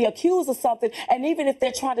 Anybody can be accused of something, and even if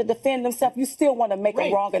they're trying to defend themselves, you still want to make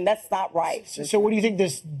them wrong, and that's not right. So what do you think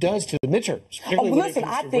this does to the midterms? Oh, listen,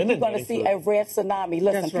 I think you're going to see a red tsunami.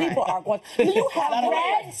 Listen, That's right. people are going. You have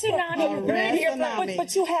red tsunami.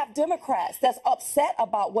 But you have Democrats that's upset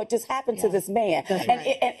about what just happened to this man. That's And,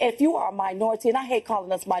 right. and if you are a minority, and I hate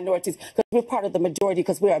calling us minorities because we're part of the majority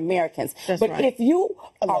because we're Americans. That's but right. if you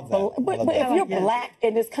are, that. if you're black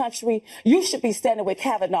in this country, you should be standing with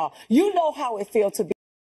Kavanaugh. You know how it feels to be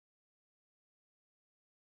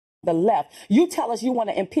the left. You tell us you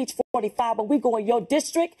want to impeach 45, but we go in your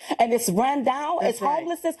district and it's run down, That's it's right.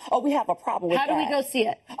 homelessness, or we have a problem with How that. do we go see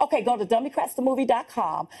it? Okay, go to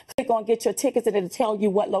dummycratsthemovie.com, click on get your tickets, and it'll tell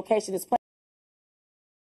you what location is playing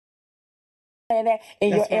at in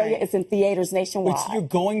your That's area. right. It's in theaters nationwide. You're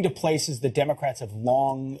going to places the Democrats have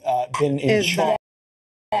long been in Is charge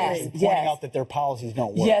Yes, of pointing yes. out that their policies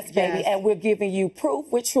don't work. Yes, baby, Yes. and we're giving you proof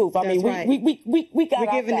with truth. I mean, That's right. we got We're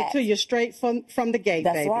our giving it facts. to you straight from the gate,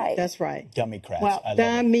 That's baby. right. That's right. Dummycrats. Well, I love it.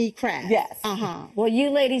 Dummycrats. Yes. Well,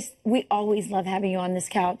 you ladies, we always love having you on this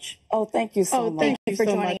couch. Oh, thank you so Oh, much. thank you for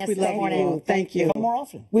so joining much. us We this love morning. you. Thank you. Come more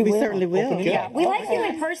often. We will. certainly will. Yeah. We like you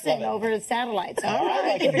in person over the satellites. All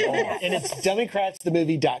right. And it's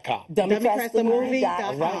dummycratsthemovie.com.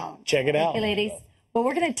 Dummycratsthemovie.com. Check it out. Hey, ladies. Well,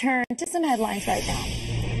 we're going to turn to some headlines right now.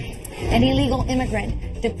 An illegal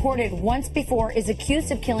immigrant deported once before is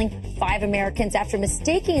accused of killing 5 Americans after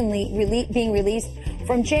mistakenly being released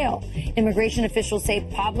from jail. Immigration officials say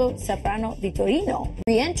Pablo Serrano Vitorino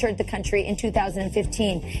re-entered the country in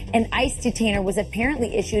 2015. An ICE detainer was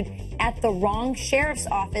apparently issued at the wrong sheriff's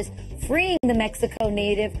office, freeing the Mexico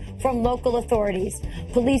native from local authorities.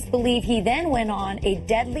 Police believe he then went on a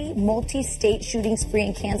deadly multi-state shooting spree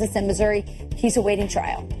in Kansas and Missouri. He's awaiting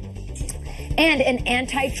trial. And an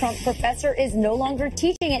anti-Trump professor is no longer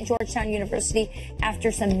teaching at Georgetown University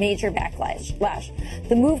after some major backlash.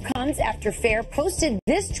 The move comes after Fair posted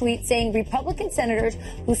this tweet saying Republican senators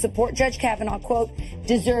who support Judge Kavanaugh, quote,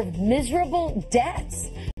 deserve miserable deaths.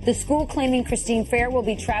 The school claiming Christine Fair will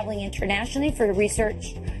be traveling internationally for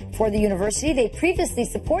research for the university. They previously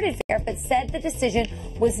supported Fair, but said the decision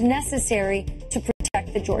was necessary to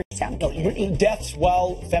protect the Georgetown community. Deaths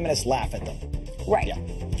while feminists laugh at them. Right. Yeah.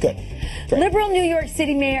 Good. Great. Liberal New York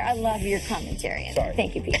City Mayor, I love your commentary. Sorry.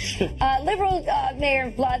 Thank you, Pete. Liberal Mayor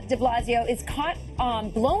de Blasio is caught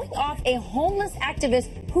blowing off a homeless activist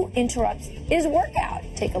who interrupts his workout.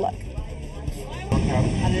 Take a look. Out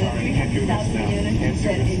of the 300,000 units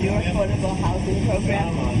that in your affordable housing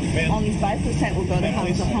program, only 5% will go to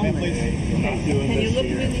house the homeless. Can you look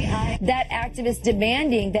me in the eye? That activist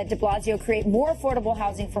demanding that de Blasio create more affordable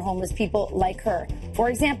housing for homeless people like her. For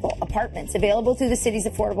example, apartments available through the city's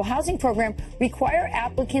affordable housing program require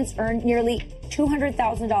applicants earn nearly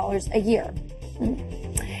 $200,000 a year.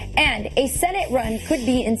 And a Senate run could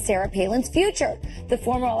be in Sarah Palin's future. The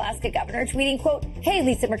former Alaska governor tweeting, quote, hey,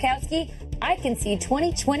 Lisa Murkowski, I can see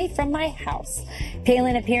 2020 from my house.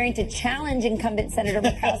 Palin appearing to challenge incumbent Senator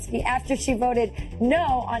Murkowski after she voted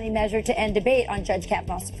no on a measure to end debate on Judge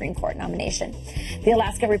Kavanaugh's Supreme Court nomination. The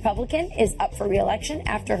Alaska Republican is up for re-election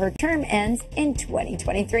after her term ends in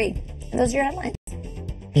 2023. And those are your headlines.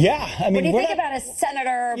 Yeah, I mean, what do you think about a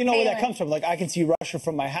Senator You know Palin? where that comes from. Like, I can see Russia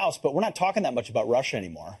from my house, but we're not talking that much about Russia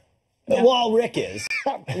anymore. No. Well, Rick is.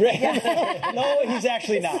 Rick, no, he's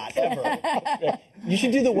actually not, ever. You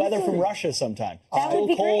should do the weather from Russia sometime. That would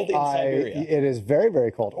be cold great. in Siberia. It is very,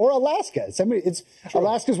 very cold. Or Alaska.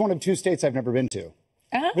 Alaska's one of two states I've never been to.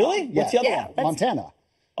 Really? Yeah. What's the other one? Montana.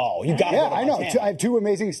 Oh, you got to Yeah, go to I know. Montana. I have two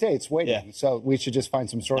amazing states waiting. So we should just find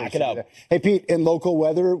some stories. Knock it out. Hey, Pete, in local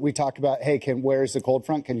weather, we talk about, hey, where's the cold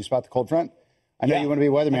front? Can you spot the cold front? I know you want to be a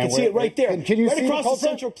weatherman. I can see it right there. Can you right see across the cold the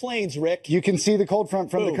front? Central Plains, Rick. You can see the cold front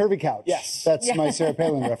from Boom. the curvy couch. Yes. That's my Sarah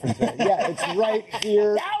Palin reference there. Yeah, it's right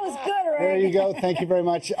here. That was good, right? There you go. Thank you very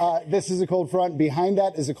much. This is a cold front. Behind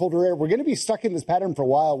that is a colder air. We're going to be stuck in this pattern for a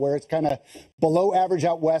while where it's kind of below average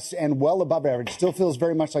out west and well above average. Still feels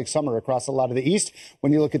very much like summer across a lot of the east.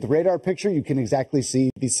 When you look at the radar picture, you can exactly see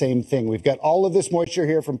the same thing. We've got all of this moisture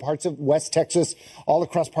here from parts of West Texas, all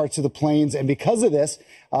across parts of the plains. And because of this,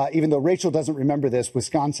 even though Rachel doesn't remember this,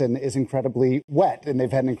 Wisconsin is incredibly wet, and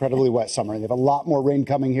they've had an incredibly wet summer. And they have a lot more rain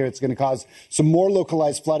coming here. It's going to cause some more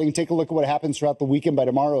localized flooding. Take a look at what happens throughout the weekend. By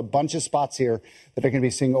tomorrow, a bunch of spots here that are going to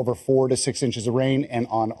be seeing over 4 to 6 inches of rain, and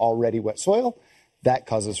on already wet soil, that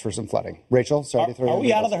causes for some flooding. Rachel, sorry to throw you Are under we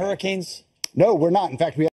the out of bus. the hurricanes? No, we're not. In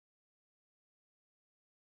fact, we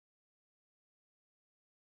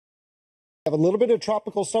have a little bit of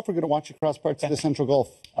tropical stuff. We're going to watch across parts of the Central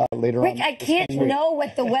Gulf later Rick, on. I can't know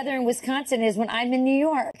what the weather in Wisconsin is when I'm in New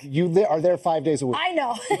York. You are there 5 days a week. I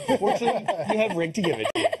know. Fortunately, you have Rick to give it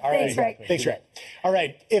to you. All right. Thanks, Rick. Thanks, Rick. All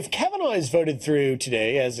right. If Kavanaugh is voted through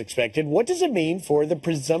today, as expected, what does it mean for the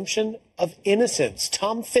presumption of innocence?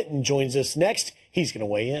 Tom Fitton joins us next. He's going to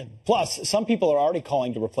weigh in. Plus, some people are already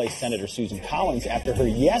calling to replace Senator Susan Collins after her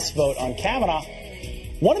yes vote on Kavanaugh.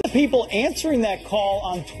 One of the people answering that call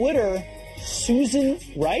on Twitter, Susan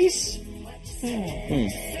Rice?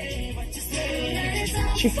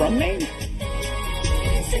 She from Maine?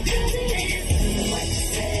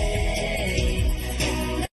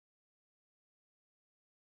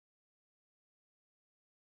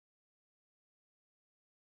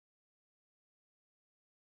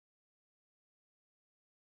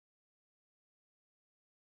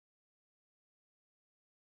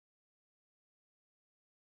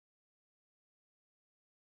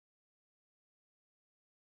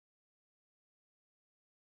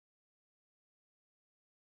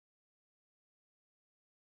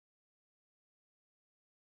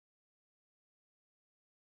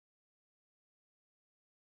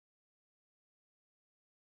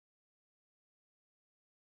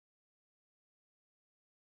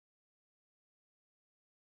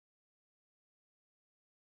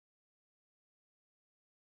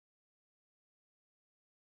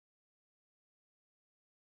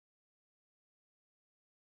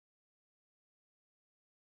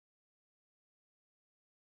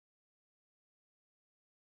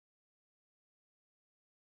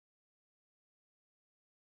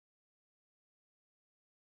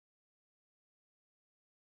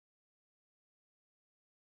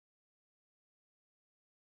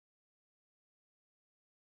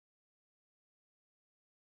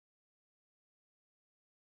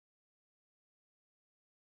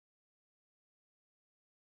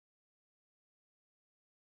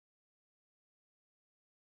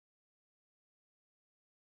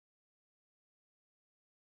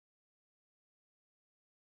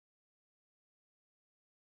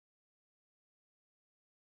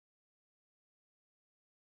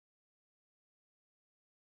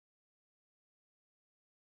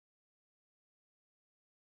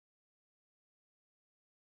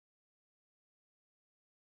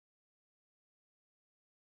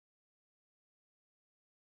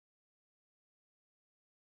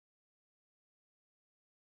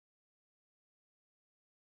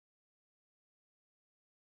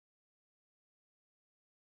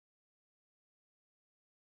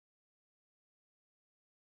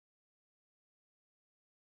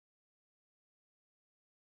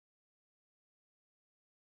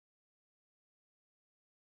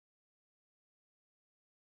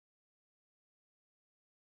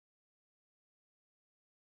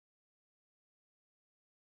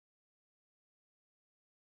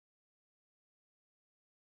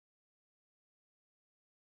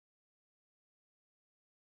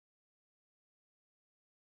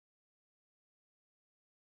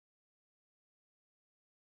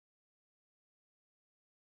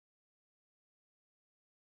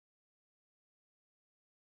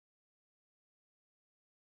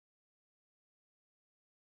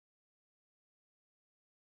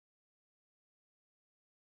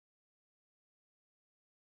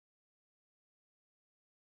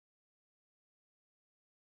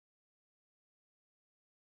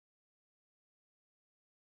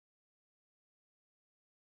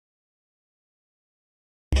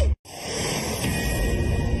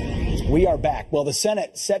 We are back. Well, the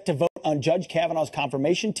Senate set to vote on Judge Kavanaugh's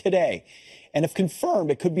confirmation today. And if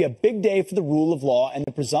confirmed, it could be a big day for the rule of law and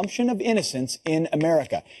the presumption of innocence in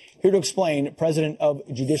America. Here to explain, President of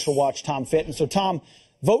Judicial Watch, Tom Fitton. So, Tom,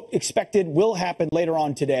 vote expected will happen later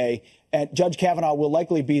on today. And Judge Kavanaugh will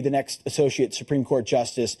likely be the next associate Supreme Court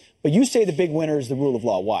justice. But you say the big winner is the rule of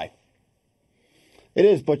law. Why? It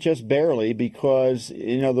is, but just barely, because,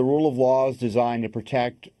 the rule of law is designed to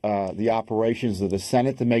protect the operations of the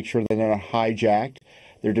Senate, to make sure that they're not hijacked.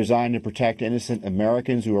 They're designed to protect innocent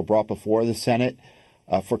Americans who are brought before the Senate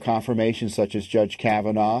for confirmation, such as Judge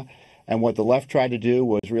Kavanaugh. And what the left tried to do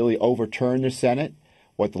was really overturn the Senate.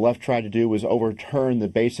 What the left tried to do was overturn the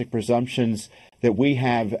basic presumptions that we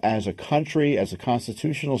have as a country, as a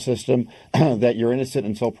constitutional system, that you're innocent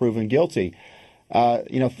until proven guilty.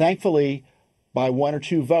 Thankfully, by one or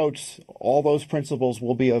two votes, all those principles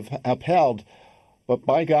will be upheld. But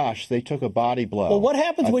by gosh, they took a body blow. Well, what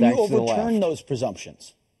happens when you overturn those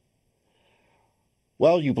presumptions?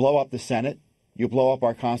 Well, you blow up the Senate, you blow up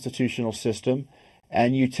our constitutional system,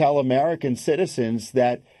 and you tell American citizens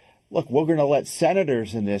that, look, we're going to let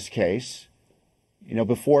senators in this case,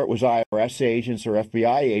 before it was IRS agents or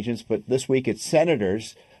FBI agents, but this week it's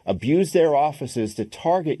senators, abuse their offices to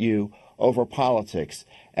target you over politics.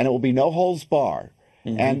 And it will be no holds barred.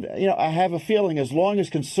 And, I have a feeling as long as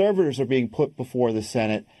conservatives are being put before the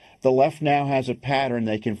Senate, the left now has a pattern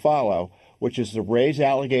they can follow, which is to raise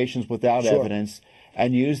allegations without evidence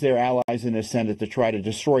and use their allies in the Senate to try to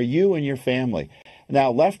destroy you and your family.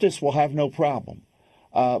 Now, leftists will have no problem.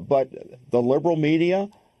 But the liberal media,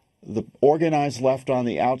 the organized left on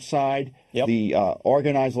the outside, the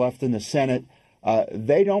organized left in the Senate,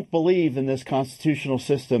 they don't believe in this constitutional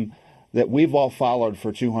system that we've all followed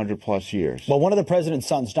for 200 plus years. Well, one of the president's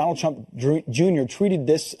sons, Donald Trump Jr., tweeted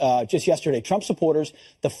this just yesterday. Trump supporters,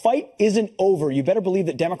 the fight isn't over. You better believe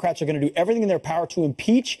that Democrats are going to do everything in their power to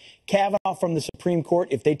impeach Kavanaugh from the Supreme Court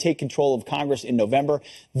if they take control of Congress in November.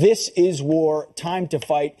 This is war. Time to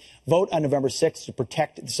fight. Vote on November 6th to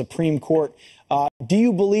protect the Supreme Court. Do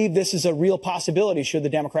you believe this is a real possibility should the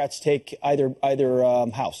Democrats take either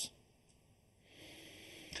house?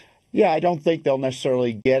 Yeah, I don't think they'll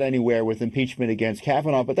necessarily get anywhere with impeachment against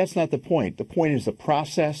Kavanaugh, but that's not the point. The point is the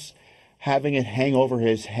process, having it hang over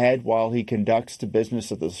his head while he conducts the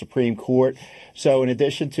business of the Supreme Court. So in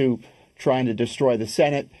addition to trying to destroy the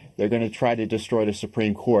Senate, they're going to try to destroy the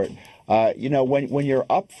Supreme Court. When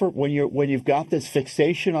you've got this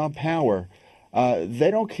fixation on power,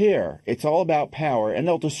 they don't care. It's all about power, and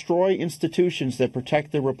they'll destroy institutions that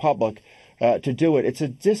protect the republic to do it. It's a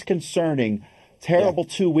disconcerting, terrible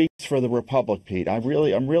 2 weeks for the republic, Pete. I'm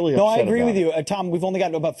really upset. No, I agree with it. you, Tom. We've only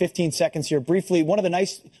got about 15 seconds here. Briefly, one of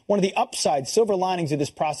the upside silver linings of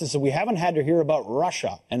this process is we haven't had to hear about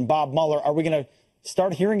Russia and Bob Mueller. Are we going to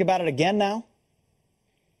start hearing about it again now?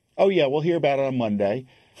 Oh yeah, we'll hear about it on Monday.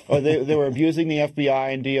 They were abusing the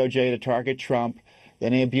FBI and DOJ to target Trump.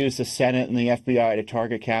 Then they abused the Senate and the FBI to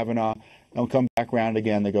target Kavanaugh. They'll come back around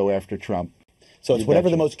again to go after Trump. So it's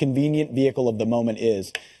whatever the most convenient vehicle of the moment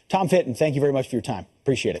is. Tom Fitton, thank you very much for your time.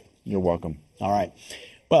 Appreciate it. You're welcome. All right.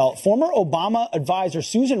 Well, former Obama advisor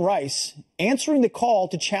Susan Rice answering the call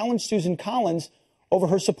to challenge Susan Collins over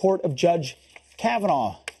her support of Judge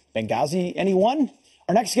Kavanaugh. Benghazi, anyone?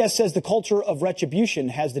 Our next guest says the culture of retribution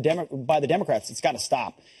by the Democrats, it's got to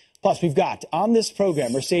stop. Plus, we've got on this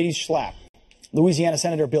program Mercedes Schlapp, Louisiana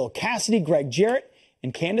Senator Bill Cassidy, Greg Jarrett,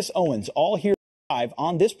 and Candace Owens, all here live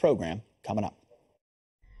on this program coming up.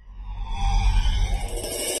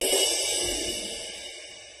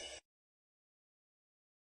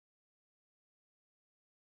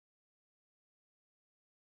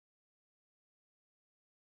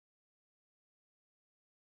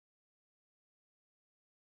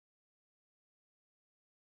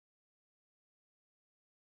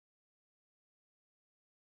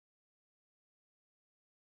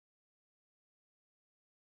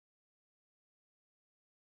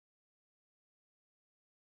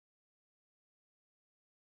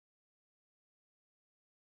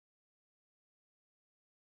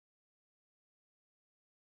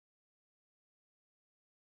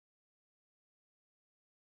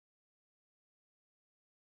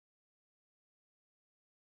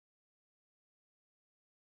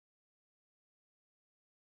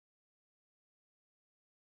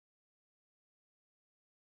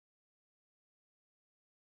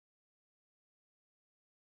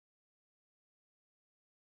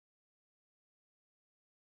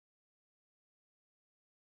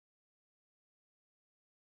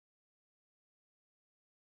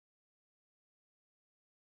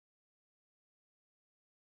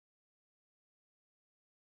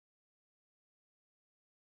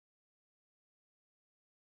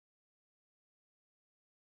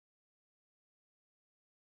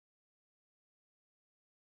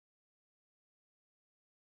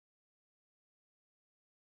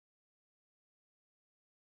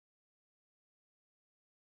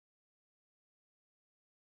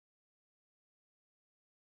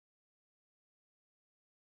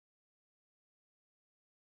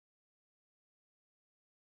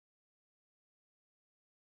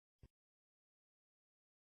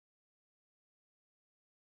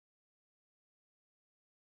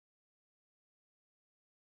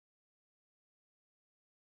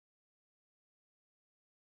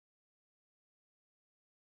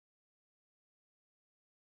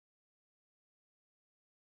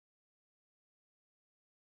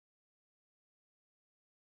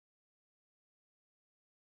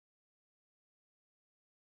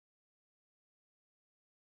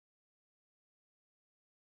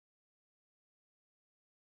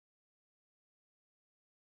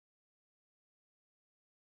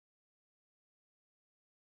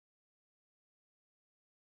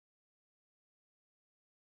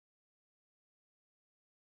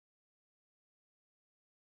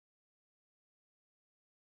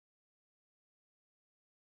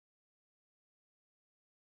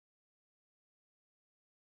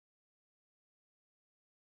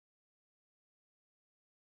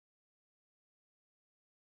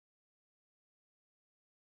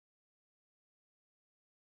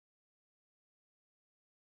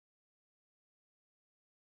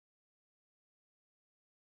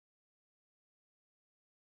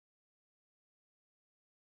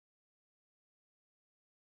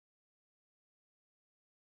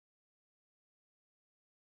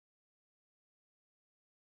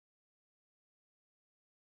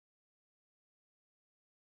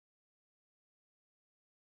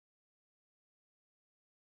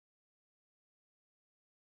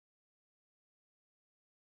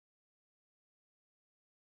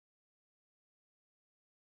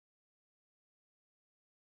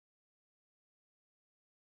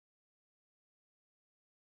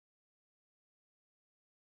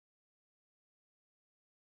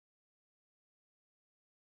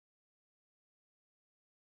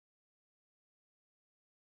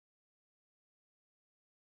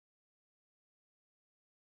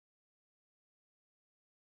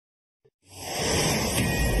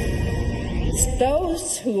 As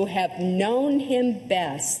those who have known him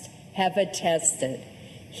best have attested,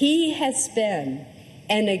 he has been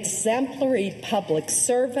an exemplary public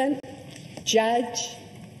servant, judge,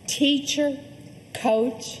 teacher,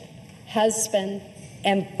 coach, husband,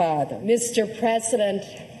 and father. Mr. President,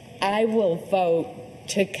 I will vote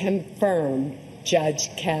to confirm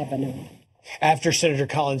Judge Kavanaugh. After Senator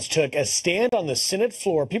Collins took a stand on the Senate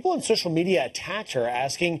floor, people on social media attacked her,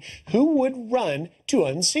 asking who would run to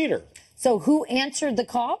unseat her. So who answered the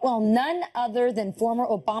call? Well, none other than former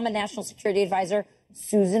Obama National Security Advisor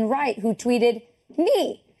Susan Wright, who tweeted,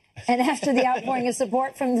 "Me." And after the outpouring of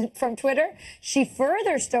support from Twitter, she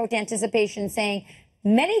further stoked anticipation, saying,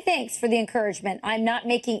 "Many thanks for the encouragement. I'm not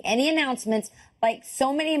making any announcements. Like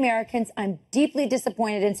so many Americans, I'm deeply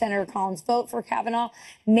disappointed in Senator Collins' vote for Kavanaugh.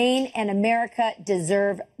 Maine and America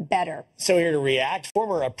deserve better." So here to react,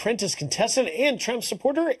 former Apprentice contestant and Trump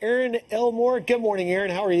supporter Erin Elmore. Good morning,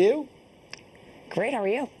 Erin. How are you? Great. How are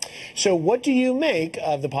you? So what do you make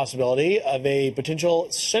of the possibility of a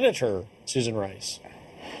potential Senator, Susan Rice?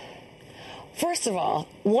 First of all,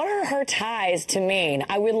 what are her ties to Maine?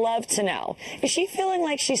 I would love to know. Is she feeling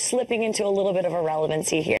like she's slipping into a little bit of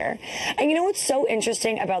irrelevancy here? And you know what's so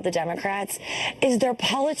interesting about the Democrats is their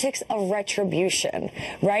politics of retribution,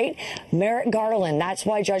 right? Merrick Garland, that's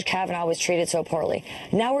why Judge Kavanaugh was treated so poorly.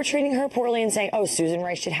 Now we're treating her poorly and saying, oh, Susan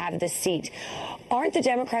Rice should have this seat. Aren't the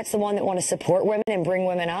Democrats the one that want to support women and bring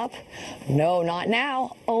women up? No, not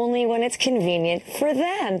now. Only when it's convenient for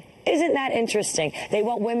them. Isn't that interesting? They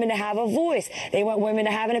want women to have a voice. They want women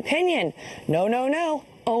to have an opinion. No, no, no.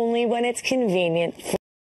 Only when it's convenient for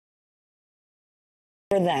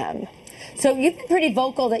them. So you've been pretty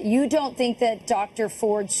vocal that you don't think that Dr.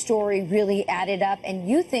 Ford's story really added up, and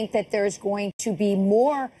you think that there's going to be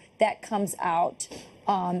more that comes out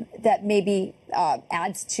that maybe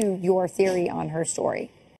adds to your theory on her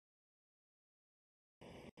story.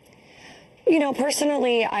 You know,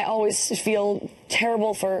 personally, I always feel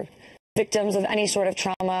terrible for victims of any sort of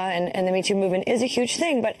trauma, and the Me Too movement is a huge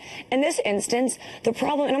thing. But in this instance, the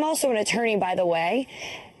problem, and I'm also an attorney, by the way,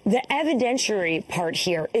 the evidentiary part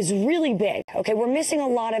here is really big. Okay, we're missing a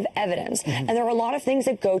lot of evidence, and there are a lot of things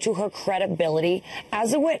that go to her credibility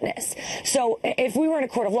as a witness. So if we were in a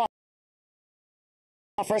court of law,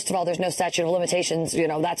 first of all, there's no statute of limitations. You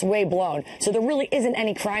know, that's way blown. So there really isn't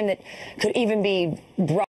any crime that could even be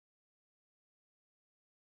brought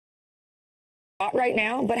right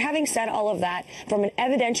now. But having said all of that, from an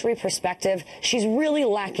evidentiary perspective, she's really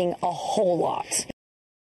lacking a whole lot.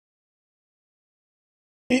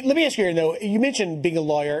 Let me ask you, though, you mentioned being a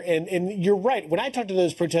lawyer, and you're right. When I talked to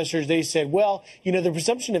those protesters, they said, well, you know, the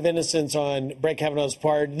presumption of innocence on Brett Kavanaugh's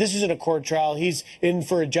part, this isn't a court trial. He's in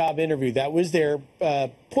for a job interview. That was their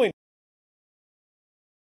point.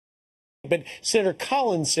 But Senator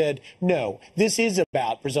Collins said, no, this is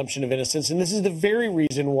about presumption of innocence, and this is the very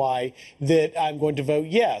reason why that I'm going to vote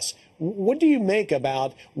yes. What do you make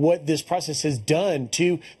about what this process has done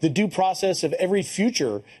to the due process of every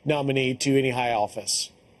future nominee to any high office?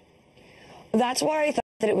 That's why I thought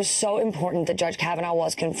that it was so important that Judge Kavanaugh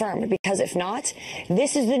was confirmed, because if not,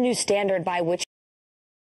 this is the new standard by which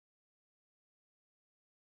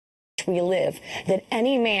we live, that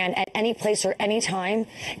any man at any place or any time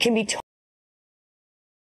can be told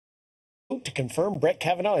to confirm Brett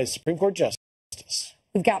Kavanaugh as Supreme Court Justice.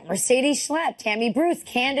 We've got Mercedes Schlapp, Tammy Bruce,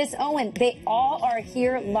 Candace Owen. They all are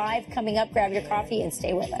here live coming up. Grab your coffee and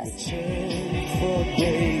stay with us.